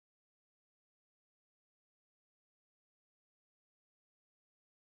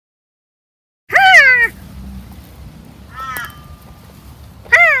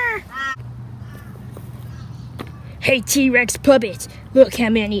Hey T-Rex Puppet, look how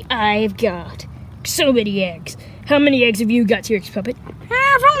many I've got. So many eggs. How many eggs have you got, T-Rex Puppet?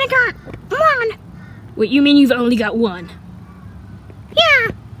 I've only got one. What, you mean you've only got one?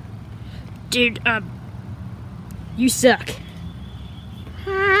 Yeah. Dude, you suck.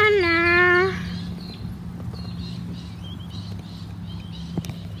 No.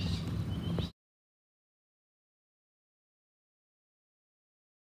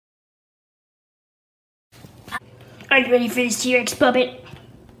 Are you ready for this, T-Rex Puppet?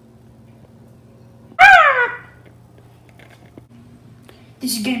 Ah!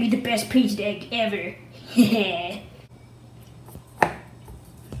 This is gonna be the best painted egg ever. Yeah.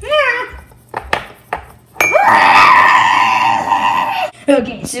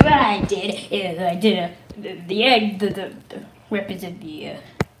 Okay, so what I did is the egg, the represent the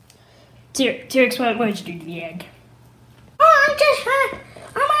T-Rex. What did you do to the egg? Oh,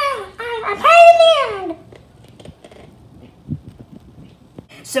 I painted the egg.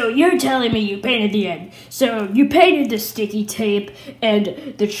 So you're telling me you painted the egg. So you painted the sticky tape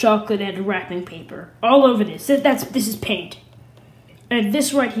and the chocolate and wrapping paper all over this. This is paint. And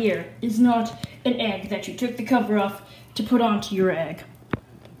this right here is not an egg that you took the cover off to put onto your egg.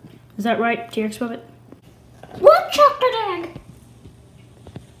 Is that right, T-Rex Puppet? What chocolate egg?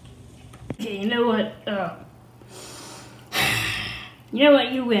 Okay, you know what? You know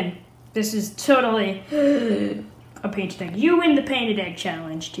what? You win. This is totally a painted egg. You win the painted egg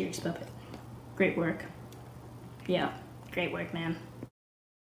challenge, T-Rex Puppet. Great work. Yeah, great work, man.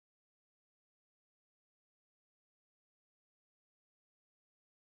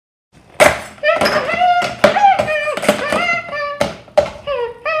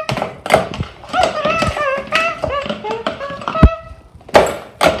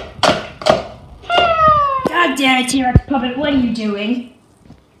 God damn it, T-Rex Puppet, what are you doing?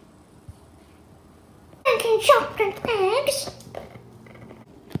 Making chocolate eggs.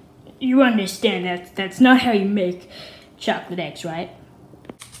 You understand that's not how you make chocolate eggs, right?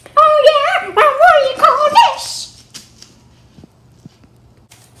 Oh yeah? And what do you call this?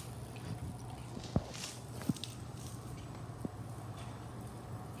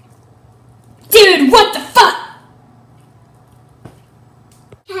 Dude, what the fuck?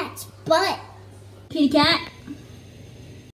 Cat's butt. Kitty cat?